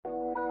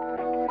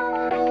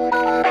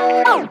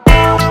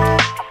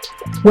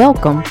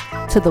Welcome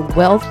to the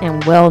Wealth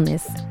and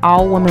Wellness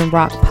All Women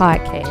Rock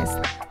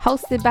podcast,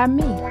 hosted by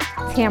me,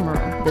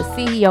 Tamara, the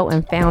CEO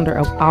and founder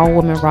of All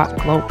Women Rock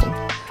Global.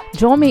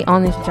 Join me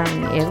on this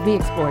journey as we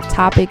explore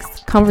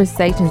topics,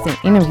 conversations, and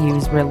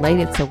interviews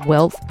related to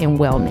wealth and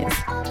wellness.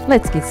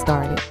 Let's get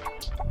started.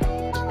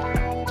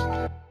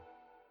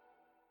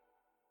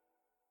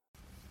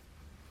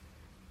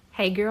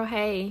 Hey girl,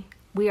 hey.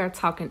 We are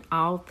talking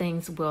all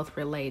things wealth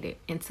related,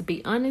 and to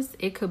be honest,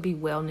 it could be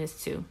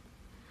wellness too.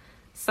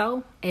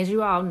 So, as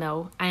you all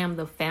know, I am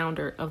the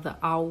founder of the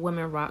All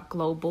Women Rock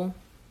Global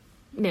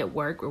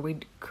Network, where we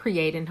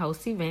create and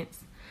host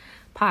events,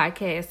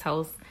 podcast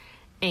hosts,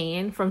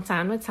 and from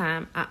time to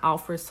time, I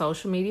offer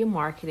social media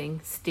marketing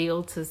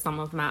still to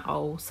some of my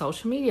old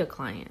social media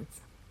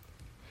clients.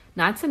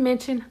 Not to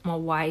mention, I'm a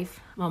wife,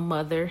 I'm a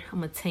mother,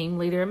 I'm a team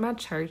leader at my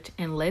church,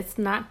 and let's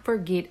not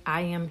forget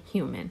I am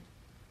human.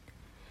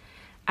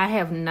 I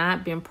have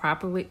not been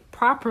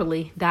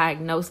properly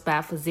diagnosed by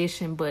a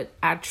physician, but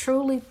I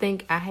truly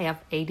think I have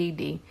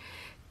ADD.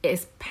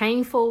 As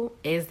painful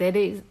as that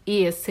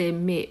is to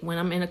admit, when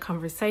I'm in a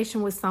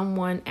conversation with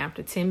someone,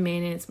 after 10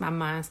 minutes, my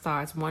mind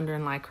starts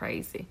wandering like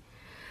crazy.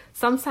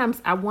 Sometimes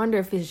I wonder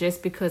if it's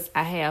just because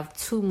I have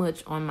too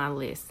much on my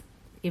list.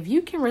 If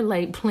you can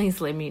relate,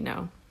 please let me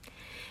know.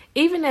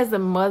 Even as a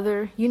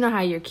mother, you know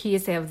how your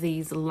kids have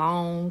these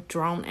long,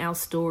 drawn-out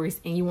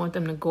stories and you want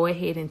them to go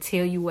ahead and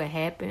tell you what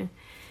happened.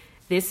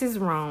 This is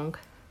wrong.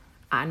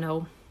 I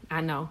know.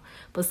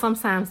 But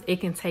sometimes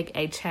it can take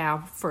a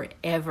child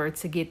forever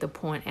to get the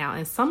point out.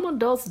 And some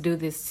adults do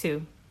this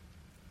too.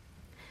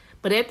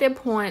 But at that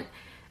point,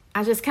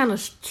 I just kind of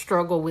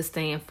struggle with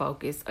staying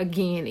focused.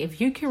 Again,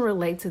 if you can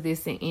relate to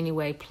this in any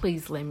way,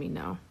 please let me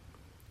know.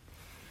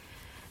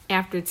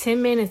 After 10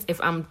 minutes,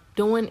 if I'm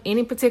doing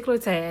any particular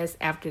task,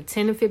 after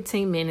 10 to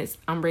 15 minutes,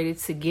 I'm ready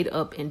to get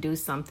up and do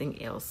something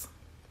else.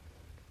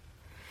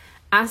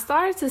 I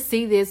started to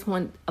see this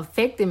one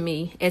affecting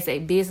me as a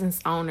business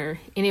owner,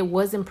 and it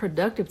wasn't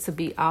productive to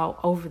be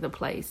all over the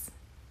place.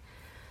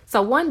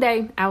 So one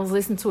day I was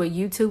listening to a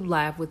YouTube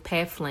live with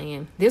Pat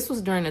Flynn. This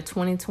was during the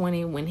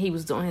 2020 when he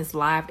was doing his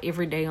live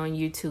every day on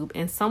YouTube,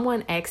 and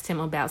someone asked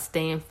him about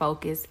staying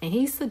focused, and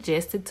he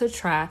suggested to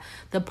try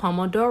the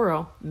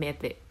Pomodoro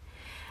method.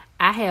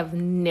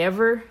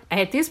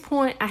 At this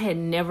point, I had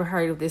never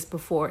heard of this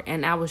before,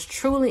 and I was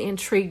truly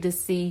intrigued to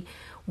see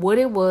what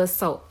it was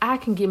so I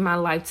can get my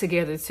life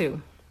together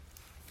too.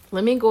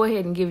 Let me go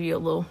ahead and give you a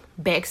little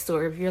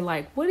backstory. If you're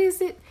like, what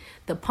is it?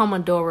 The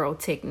Pomodoro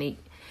technique.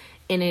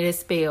 And it is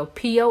spelled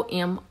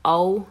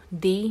Pomodoro,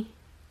 the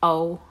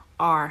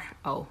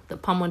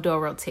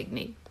Pomodoro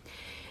technique.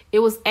 It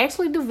was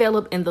actually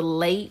developed in the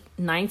late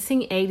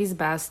 1980s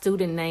by a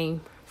student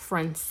named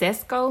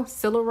Francesco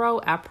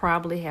Cilaro. I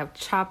probably have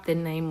chopped the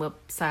name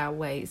up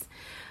sideways.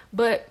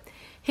 But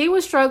he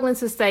was struggling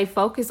to stay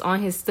focused on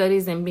his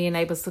studies and being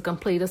able to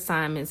complete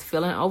assignments,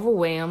 feeling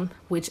overwhelmed,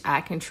 which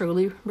I can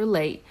truly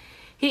relate.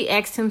 He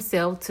asked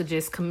himself to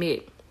just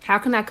commit. How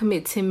can I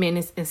commit 10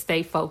 minutes and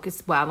stay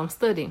focused while I'm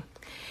studying?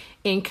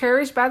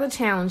 Encouraged by the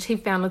challenge, he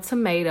found a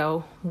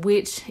tomato,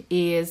 which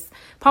is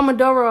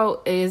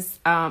Pomodoro is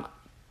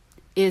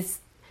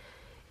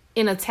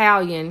in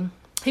Italian.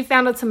 He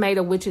found a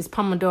tomato, which is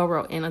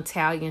Pomodoro in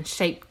Italian,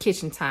 shaped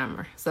kitchen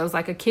timer. So it's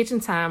like a kitchen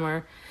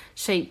timer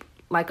shaped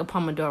like a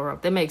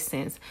Pomodoro. That makes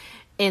sense.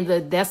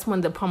 And that's when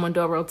the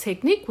Pomodoro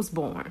technique was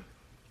born.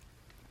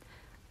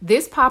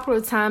 This popular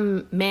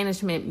time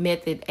management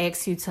method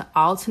asks you to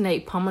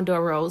alternate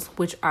Pomodoros,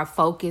 which are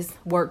focused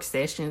work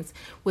sessions,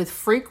 with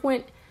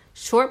frequent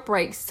short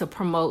breaks to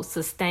promote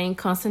sustained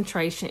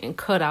concentration and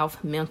cut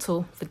off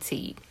mental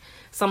fatigue.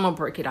 So I'm going to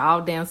break it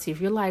all down. See if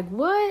you're like,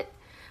 what?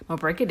 I'm going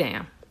to break it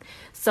down.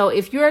 So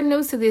if you're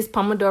new to this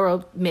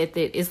Pomodoro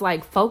method, it's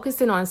like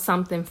focusing on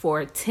something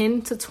for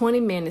 10 to 20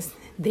 minutes,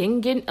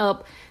 then getting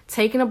up,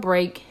 taking a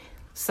break.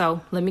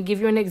 So let me give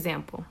you an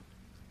example.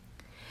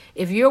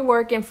 If you're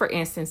working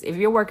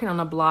on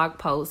a blog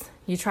post,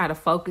 you try to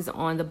focus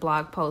on the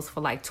blog post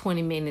for like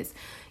 20 minutes,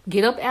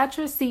 get up out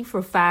your seat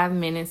for 5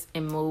 minutes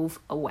and move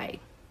away.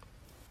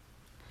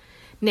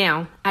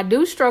 Now, I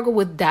do struggle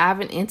with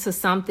diving into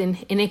something,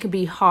 and it can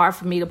be hard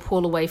for me to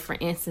pull away. For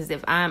instance,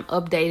 if I'm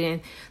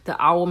updating the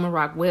All Women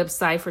Rock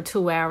website for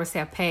 2 hours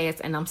have passed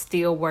and I'm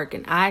still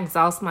working, I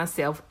exhaust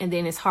myself, and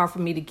then it's hard for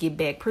me to get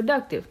back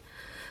productive.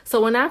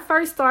 So when I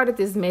first started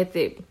this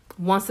method,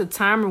 once the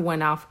timer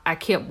went off, I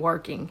kept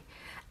working.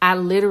 I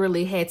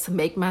literally had to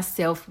make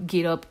myself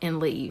get up and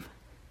leave.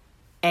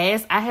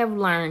 As I have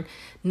learned,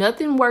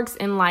 nothing works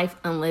in life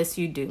unless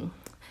you do.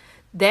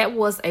 That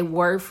was a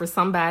word for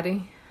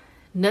somebody.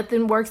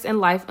 Nothing works in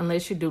life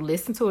unless you do.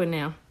 Listen to it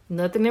now.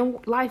 Nothing in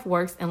life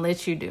works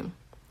unless you do.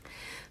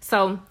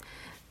 So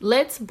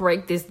let's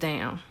break this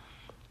down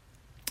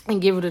and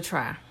give it a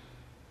try.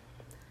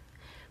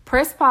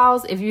 Press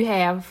pause if you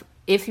have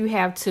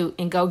to,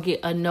 and go get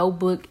a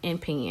notebook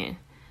and pen.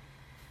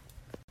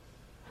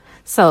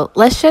 So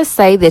let's just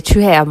say that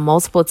you have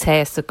multiple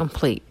tasks to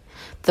complete.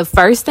 The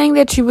first thing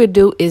that you would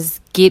do is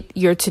get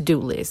your to-do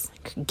list.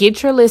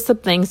 Get your list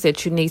of things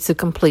that you need to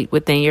complete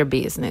within your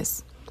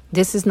business.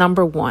 This is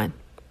number 1.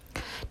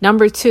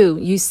 Number 2,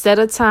 you set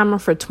a timer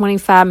for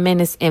 25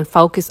 minutes and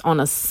focus on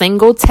a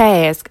single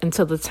task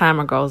until the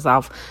timer goes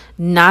off.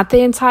 Not the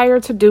entire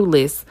to-do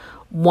list.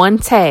 One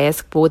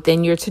task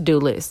within your to-do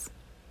list.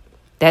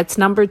 That's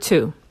number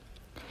 2.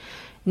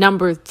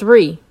 Number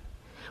 3,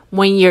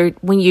 when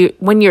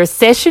your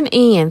session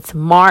ends,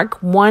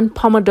 mark one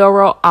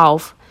Pomodoro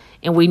off,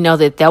 and we know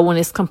that one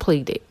is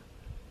completed.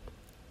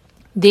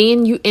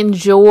 Then you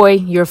enjoy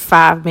your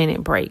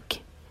 5-minute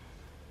break.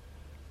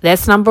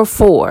 That's number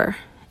 4.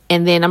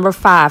 And then number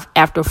 5,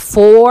 after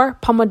 4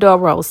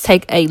 Pomodoros,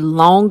 take a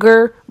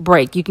longer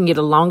break. You can get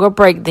a longer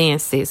break then,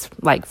 sis,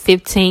 like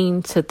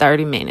 15 to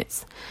 30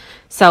 minutes.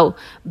 So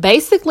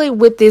basically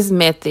with this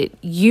method,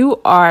 you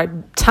are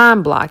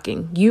time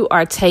blocking. You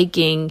are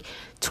taking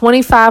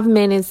 25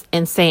 minutes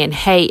and saying,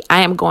 hey,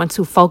 I am going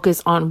to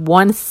focus on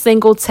one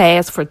single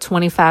task for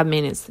 25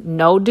 minutes.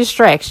 No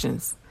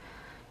distractions.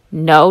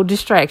 No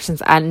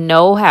distractions. I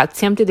know how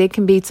tempted it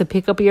can be to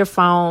pick up your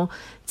phone,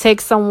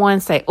 text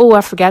someone, say, oh,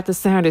 I forgot to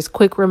send her this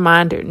quick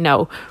reminder.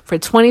 No, for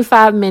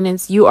 25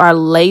 minutes, you are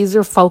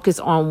laser focused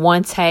on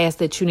one task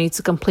that you need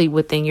to complete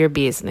within your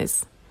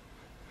business.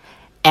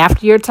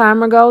 After your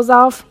timer goes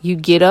off, you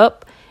get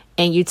up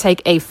and you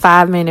take a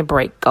 5-minute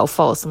break. Go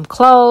fold some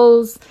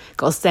clothes,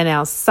 go stand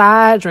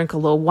outside, drink a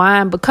little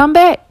wine, but come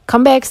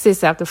back,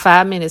 sis, after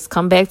 5 minutes,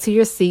 come back to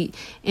your seat,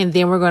 and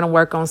then we're going to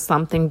work on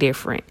something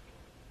different.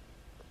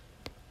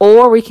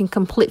 Or we can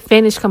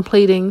finish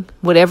completing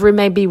whatever it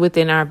may be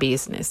within our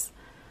business.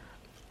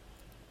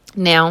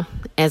 Now,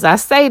 as I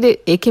stated,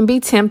 it can be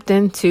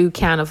tempting to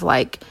kind of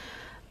like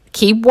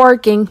keep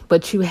working,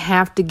 but you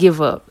have to give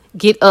up.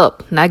 Get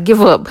up, not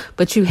give up,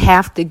 but you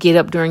have to get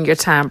up during your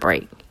time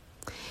break.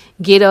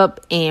 Get up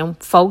and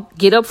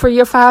get up for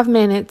your 5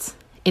 minutes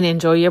and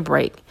enjoy your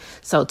break.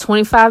 So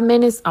 25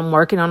 minutes, I'm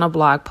working on a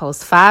blog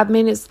post. 5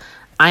 minutes,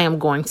 I am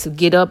going to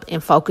get up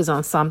and focus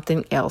on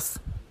something else.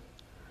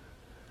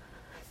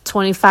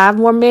 25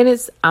 more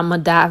minutes, I'm going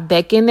to dive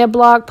back in that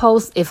blog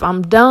post. If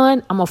I'm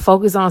done, I'm going to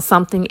focus on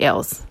something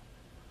else.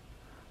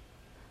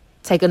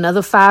 Take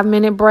another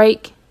 5-minute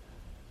break.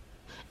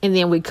 And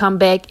then we come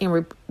back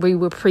and we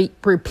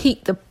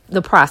repeat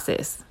the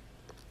process.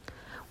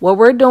 What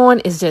we're doing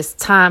is just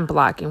time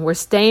blocking. We're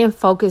staying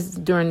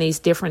focused during these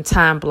different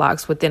time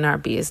blocks within our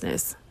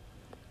business.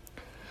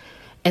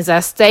 As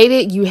I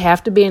stated, you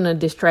have to be in a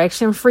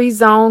distraction-free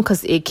zone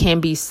because it can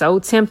be so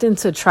tempting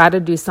to try to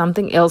do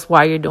something else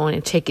while you're doing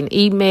it, checking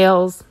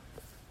emails.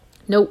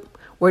 Nope,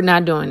 we're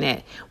not doing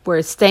that.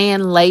 We're staying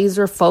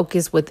laser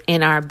focused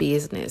within our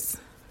business.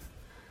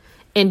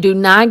 And do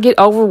not get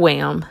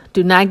overwhelmed.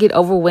 Do not get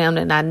overwhelmed.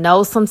 And I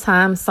know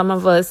sometimes some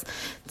of us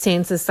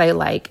tend to say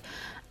like,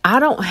 I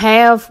don't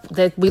have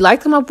that. We like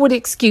to come up with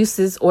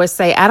excuses or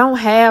say, I don't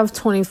have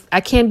 20.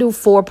 I can't do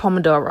 4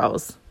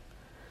 Pomodoros.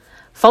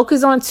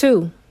 Focus on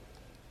 2.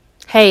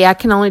 Hey, I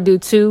can only do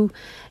 2.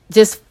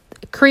 Just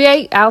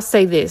create. I'll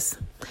say this.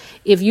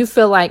 If you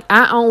feel like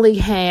I only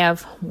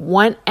have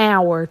 1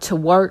 hour to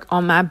work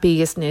on my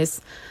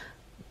business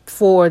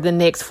for the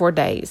next 4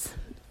 days,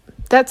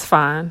 that's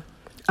fine.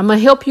 I'm going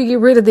to help you get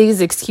rid of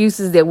these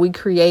excuses that we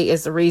create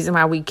as the reason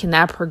why we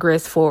cannot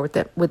progress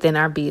forward within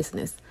our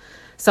business.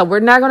 So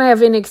we're not going to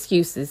have any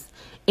excuses.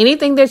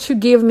 Anything that you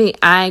give me,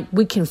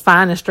 we can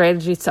find a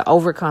strategy to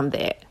overcome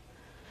that.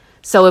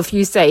 So if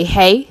you say,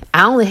 hey,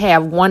 I only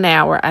have 1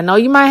 hour. I know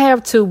you might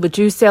have 2, but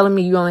you're telling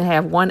me you only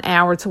have 1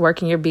 hour to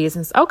work in your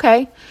business.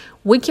 Okay,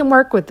 we can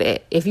work with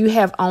that. If you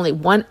have only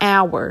 1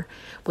 hour,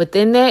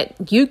 within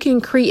that, you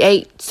can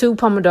create 2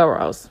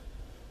 Pomodoros.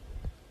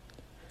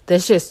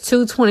 That's just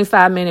 2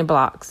 25-minute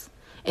blocks.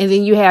 And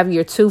then you have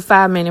your 2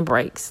 5-minute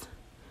breaks.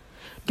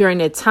 During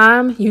that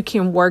time, you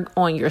can work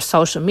on your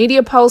social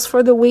media posts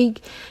for the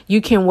week.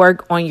 You can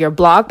work on your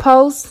blog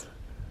posts.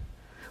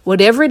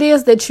 Whatever it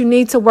is that you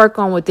need to work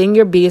on within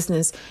your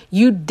business,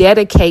 you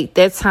dedicate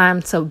that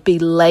time to be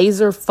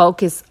laser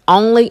focused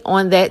only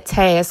on that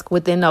task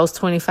within those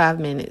 25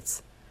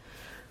 minutes.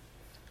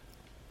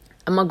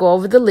 I'm going to go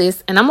over the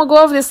list, and I'm going to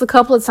go over this a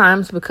couple of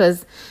times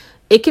because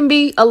it can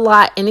be a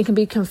lot and it can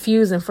be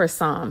confusing for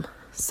some.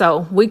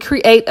 So we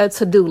create a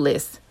to-do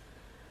list.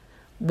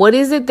 What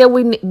is it that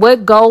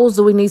what goals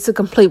do we need to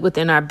complete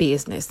within our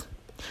business?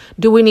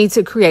 Do we need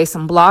to create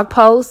some blog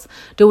posts?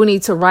 Do we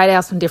need to write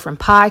out some different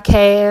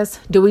podcasts?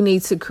 Do we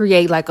need to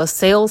create like a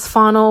sales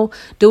funnel?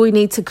 Do we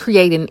need to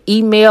create an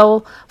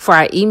email for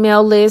our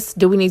email list?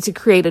 Do we need to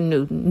create a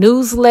new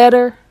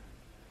newsletter?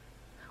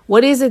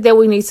 What is it that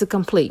we need to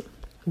complete?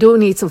 Do we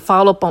need to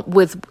follow up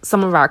with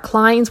some of our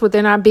clients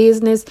within our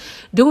business?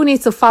 Do we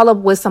need to follow up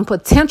with some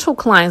potential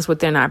clients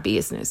within our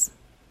business?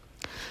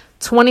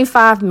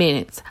 25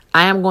 minutes.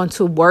 I am going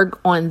to work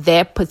on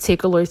that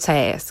particular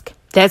task.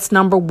 That's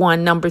number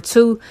 1. Number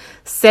 2,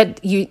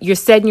 you're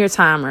setting your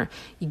timer.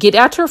 You get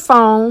out your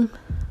phone,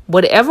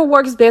 whatever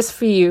works best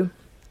for you.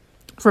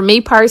 For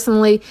me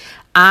personally,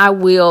 I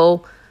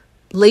will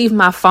leave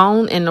my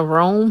phone in the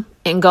room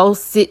and go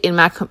sit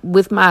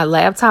with my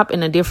laptop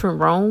in a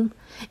different room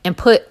and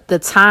put the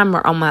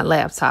timer on my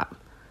laptop.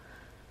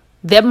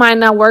 That might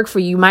not work for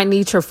you. You might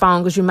need your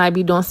phone because you might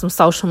be doing some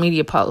social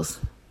media posts.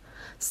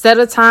 Set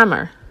a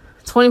timer.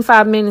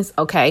 25 minutes.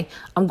 Okay,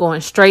 I'm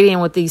going straight in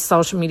with these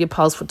social media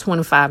posts for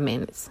 25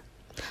 minutes.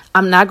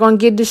 I'm not going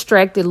to get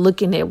distracted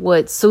looking at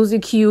what Susie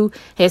Q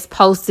has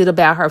posted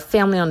about her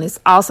family on this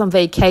awesome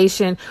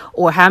vacation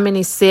or how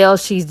many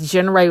sales she's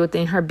generated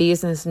within her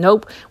business.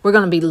 Nope. We're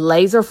going to be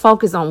laser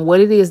focused on what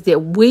it is that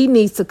we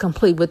need to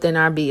complete within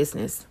our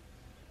business.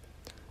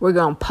 We're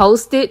going to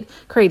post it,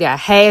 create our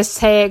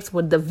hashtags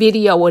with the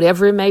video,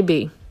 whatever it may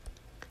be.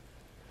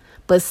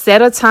 But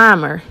set a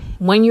timer.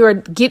 When you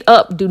get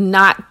up, do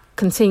not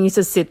continue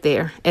to sit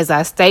there. As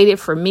I stated,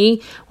 for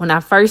me, when I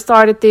first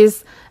started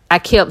this, I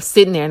kept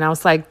sitting there and I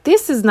was like,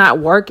 this is not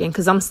working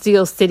because I'm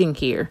still sitting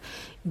here.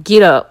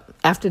 Get up.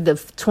 After the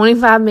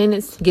 25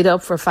 minutes, get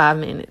up for 5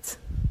 minutes.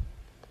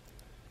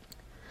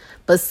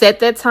 But set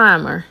that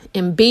timer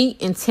and be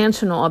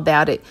intentional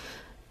about it.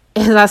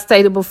 As I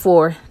stated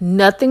before,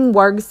 nothing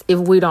works if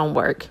we don't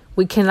work.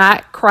 We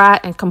cannot cry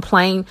and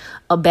complain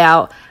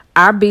about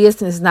our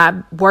business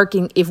not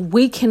working if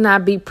we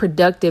cannot be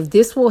productive.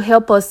 This will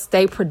help us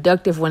stay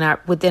productive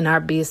within our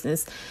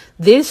business.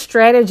 This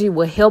strategy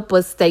will help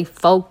us stay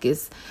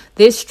focused.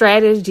 This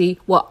strategy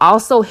will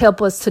also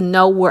help us to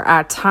know where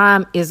our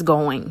time is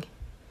going.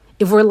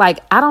 If we're like,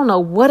 I don't know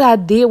what I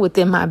did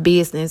within my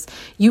business,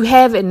 you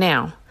have it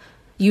now.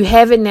 You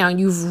have it now.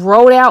 You've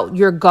wrote out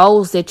your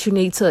goals that you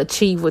need to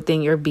achieve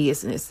within your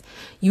business.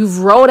 You've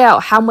wrote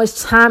out how much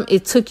time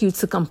it took you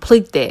to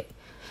complete that.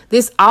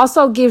 This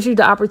also gives you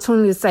the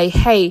opportunity to say,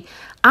 hey,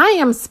 I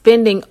am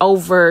spending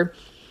over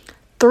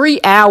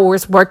 3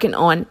 hours working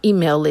on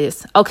email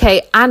lists.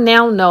 Okay, I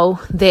now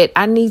know that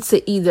I need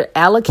to either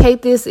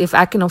allocate this if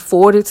I can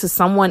afford it to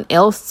someone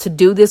else to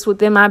do this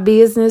within my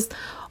business,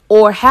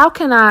 or how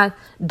can I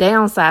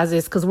downsize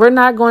this? Because we're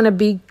not going to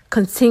be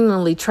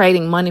continually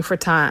trading money for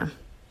time.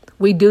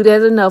 We do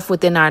that enough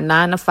within our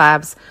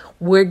 9-to-5s.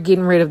 We're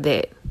getting rid of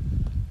that.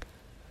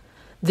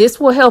 This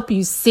will help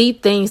you see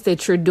things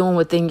that you're doing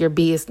within your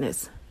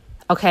business.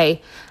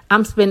 Okay,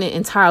 I'm spending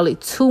entirely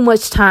too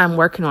much time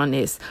working on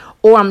this,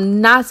 or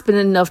I'm not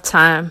spending enough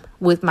time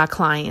with my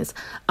clients.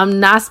 I'm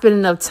not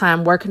spending enough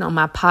time working on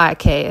my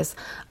podcast.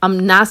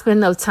 I'm not spending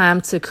enough time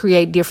to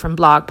create different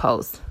blog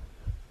posts.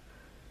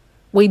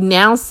 We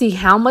now see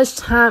how much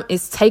time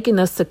it's taking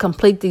us to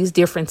complete these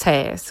different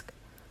tasks.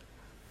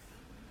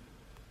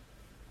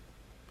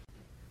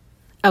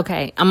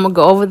 Okay, I'm going to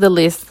go over the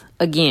list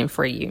again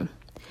for you.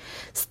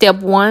 Step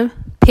 1,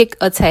 pick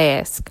a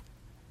task.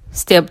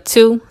 Step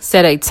 2,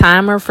 set a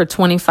timer for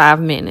 25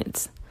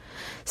 minutes.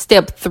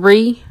 Step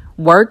 3,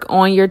 work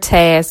on your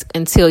task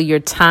until your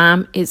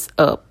time is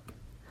up.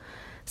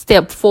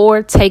 Step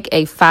 4, take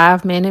a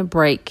 5-minute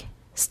break.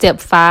 Step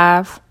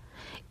 5,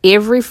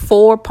 every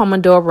 4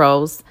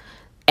 Pomodoros,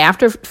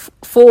 after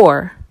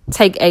 4,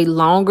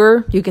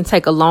 you can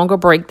take a longer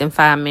break than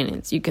 5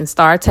 minutes. You can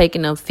start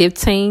taking a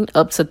 15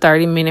 up to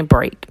 30-minute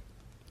break.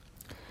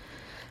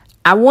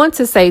 I want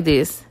to say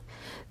this.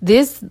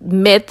 This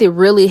method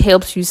really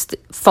helps you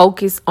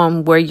focus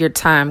on where your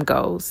time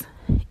goes.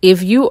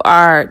 If you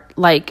are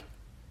like,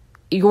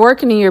 you're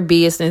working in your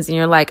business and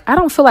you're like, I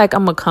don't feel like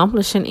I'm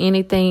accomplishing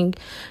anything.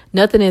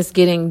 Nothing is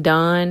getting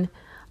done.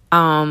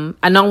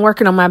 I know I'm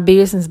working on my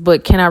business,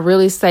 but can I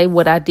really say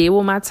what I did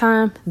with my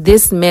time?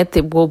 This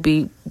method will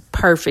be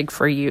perfect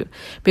for you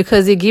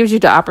because it gives you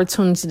the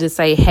opportunity to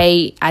say,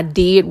 hey, I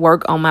did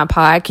work on my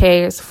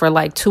podcast for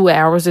like 2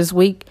 hours this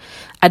week.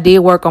 I did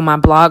work on my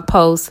blog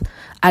post.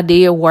 I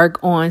did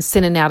work on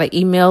sending out an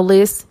email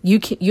list.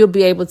 You'll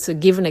be able to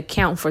give an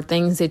account for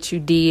things that you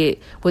did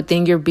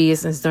within your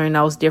business during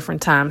those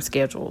different time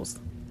schedules.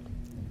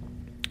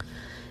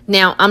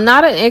 Now, I'm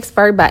not an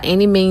expert by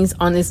any means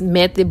on this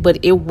method,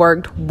 but it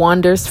worked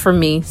wonders for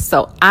me.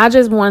 So I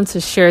just wanted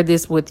to share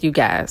this with you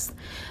guys.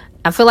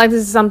 I feel like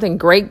this is something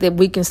great that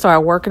we can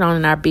start working on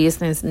in our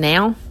business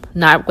now,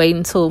 not wait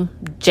until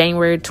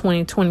January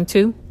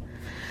 2022.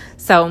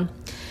 So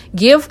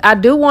I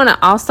do want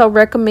to also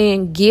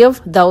recommend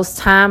give those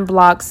time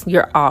blocks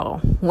your all.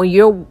 When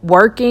you're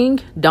working,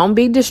 don't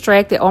be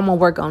distracted. Oh, I'm going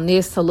to work on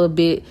this a little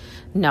bit.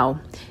 No.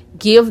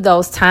 Give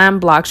those time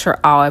blocks your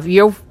all. If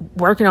you're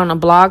working on a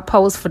blog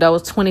post for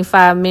those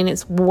 25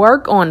 minutes,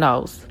 work on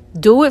those.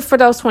 Do it for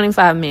those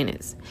 25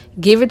 minutes.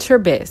 Give it your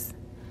best.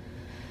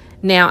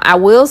 Now, I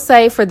will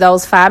say for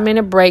those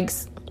 5-minute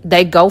breaks,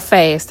 they go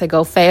fast. They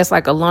go fast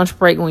like a lunch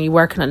break when you're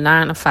working a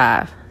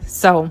 9-to-5.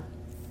 So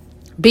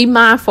be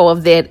mindful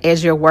of that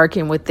as you're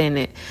working within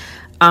it.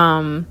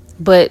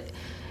 But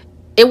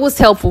it was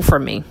helpful for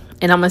me.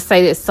 And I'm going to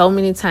say this so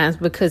many times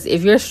because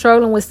if you're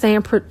struggling with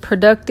staying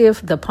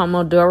productive, the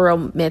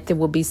Pomodoro method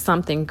will be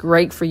something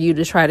great for you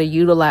to try to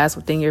utilize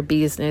within your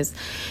business.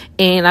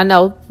 And I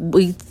know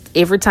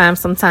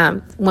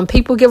sometimes when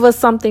people give us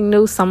something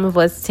new, some of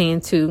us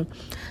tend to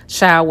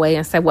shy away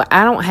and say, well,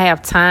 I don't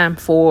have time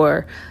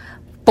for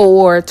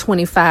 4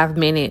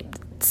 25-minute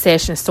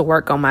sessions to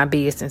work on my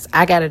business.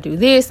 I got to do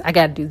this. I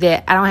got to do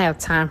that. I don't have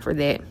time for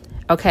that.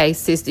 Okay,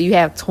 sister, you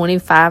have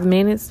 25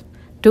 minutes.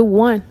 Do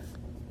one.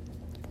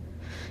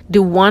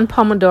 Do one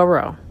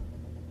Pomodoro,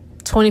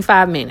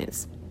 25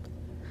 minutes,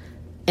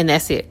 and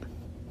that's it.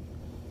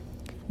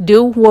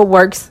 Do what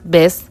works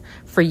best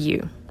for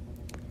you.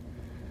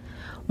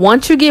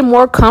 Once you get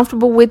more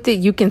comfortable with it,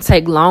 you can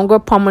take longer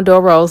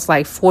Pomodoros,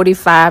 like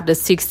 45 to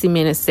 60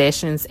 minute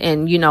sessions,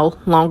 and,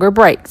 longer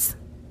breaks.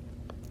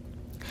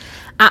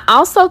 I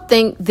also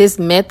think this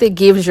method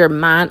gives your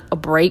mind a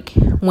break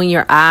when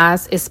your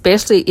eyes,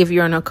 especially if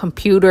you're on a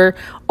computer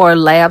or a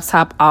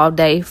laptop all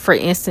day. For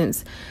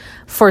instance,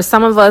 for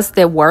some of us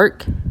that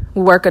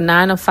we work a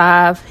 9 to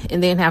 5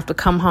 and then have to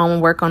come home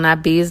and work on our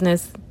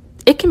business.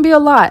 It can be a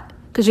lot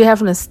because you're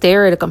having to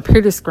stare at a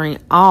computer screen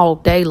all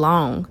day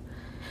long.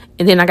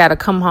 And then I got to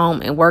come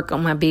home and work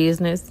on my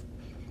business.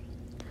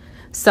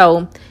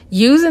 So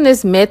using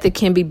this method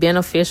can be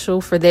beneficial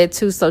for that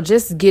too. So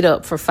just get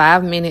up for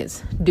 5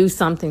 minutes, do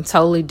something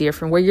totally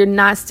different where you're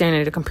not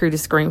staring at a computer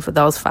screen for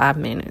those 5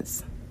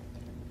 minutes.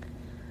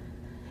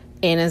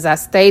 And as I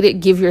stated,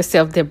 give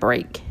yourself the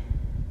break.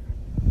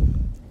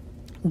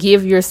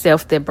 Give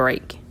yourself the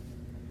break.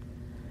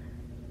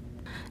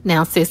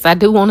 Now, sis, I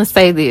do want to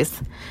say this.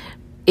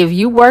 If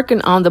you're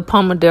working on the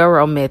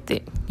Pomodoro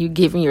method, you're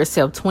giving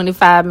yourself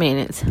 25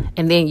 minutes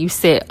and then you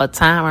set a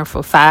timer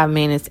for 5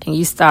 minutes and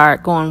you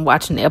start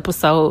watching an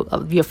episode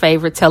of your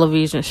favorite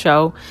television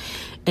show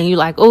and you're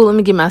like, oh, let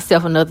me give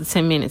myself another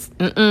 10 minutes.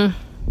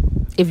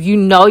 If you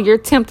know you're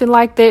tempted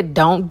like that,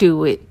 don't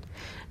do it.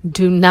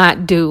 Do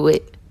not do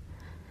it.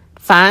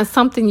 Find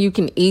something you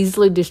can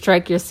easily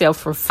distract yourself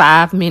for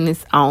 5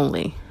 minutes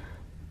only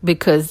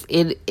because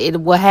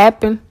it will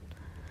happen.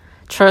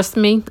 Trust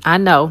me, I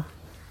know.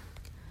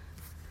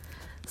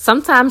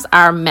 Sometimes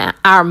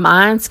our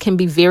minds can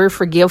be very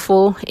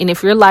forgetful. And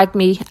if you're like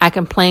me, I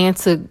can plan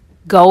to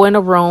go in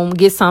a room,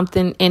 get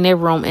something in that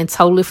room and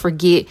totally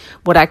forget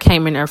what I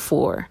came in there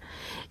for.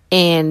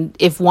 And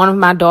if one of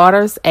my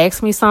daughters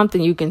asks me something,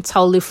 you can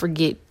totally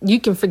forget. You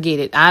can forget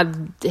it. I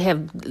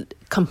have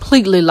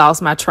completely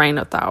lost my train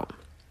of thought.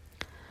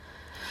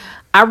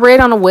 I read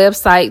on a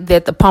website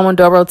that the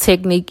Pomodoro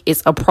technique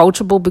is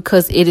approachable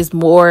because it's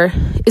more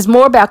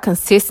about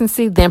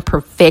consistency than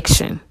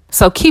perfection.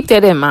 So keep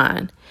that in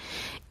mind.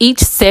 Each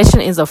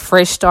session is a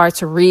fresh start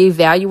to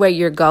reevaluate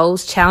your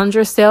goals, challenge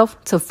yourself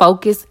to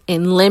focus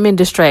and limit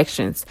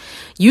distractions.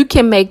 You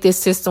can make this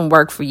system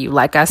work for you.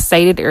 Like I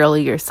stated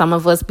earlier, some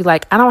of us be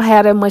like, I don't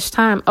have that much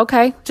time.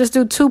 Okay, just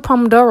do 2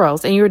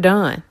 Pomodoros and you're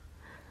done.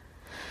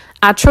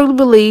 I truly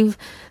believe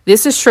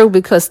this is true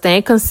because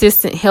staying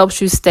consistent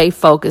helps you stay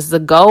focused. The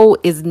goal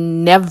is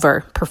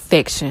never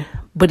perfection,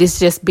 but it's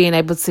just being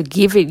able to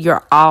give it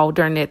your all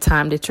during that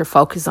time that you're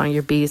focused on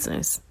your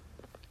business.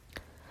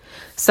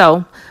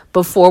 So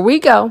before we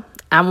go,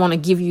 I want to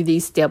give you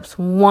these steps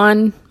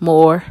one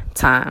more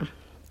time.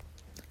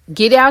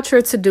 Get out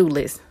your to-do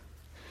list.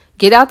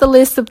 Get out the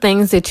list of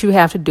things that you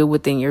have to do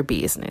within your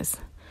business.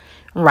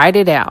 Write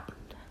it out.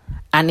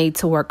 I need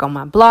to work on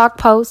my blog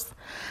posts.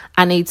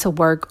 I need to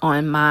work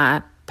on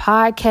my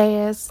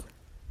podcast.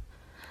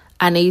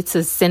 I need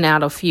to send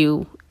out a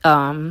few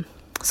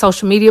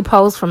social media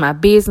posts for my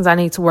business. I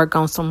need to work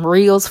on some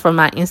reels for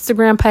my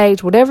Instagram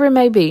page, whatever it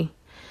may be.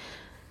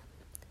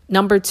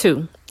 Number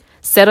 2,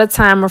 set a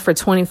timer for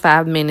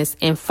 25 minutes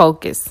and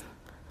focus.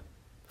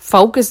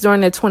 Focus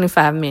during that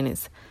 25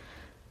 minutes.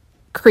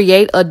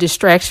 Create a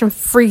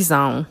distraction-free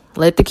zone.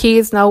 Let the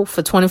kids know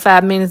for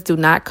 25 minutes, do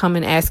not come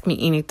and ask me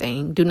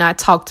anything. Do not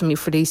talk to me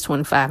for these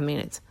 25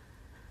 minutes.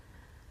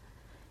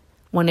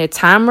 When that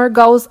timer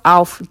goes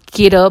off,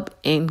 get up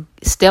and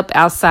step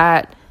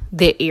outside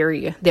that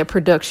area, that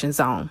production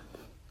zone.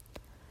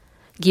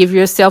 Give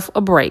yourself a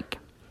break.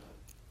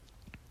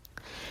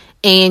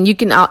 And you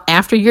can,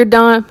 after you're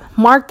done,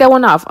 mark that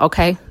one off,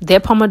 okay?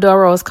 That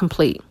Pomodoro is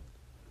complete.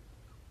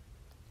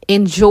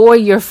 Enjoy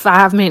your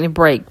 5-minute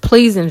break.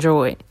 Please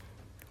enjoy it.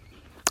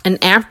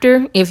 And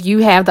after, if you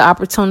have the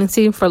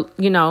opportunity for, 4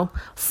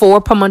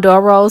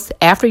 Pomodoros,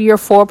 after your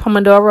 4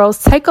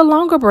 Pomodoros, take a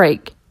longer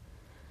break.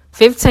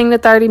 15 to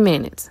 30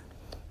 minutes.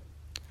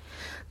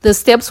 The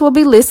steps will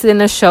be listed in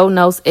the show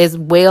notes as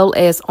well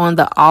as on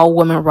the All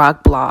Women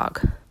Rock blog.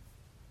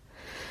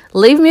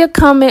 Leave me a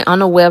comment on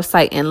the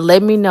website and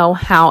let me know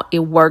how it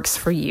works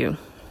for you.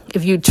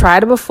 If you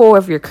tried it before,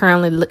 if you're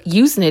currently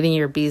using it in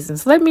your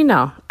business, let me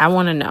know. I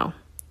want to know.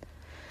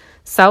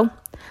 So,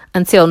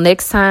 until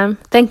next time,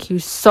 thank you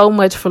so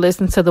much for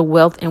listening to the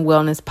Wealth and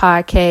Wellness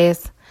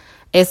Podcast.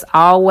 As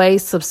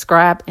always,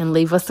 subscribe and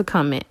leave us a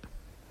comment.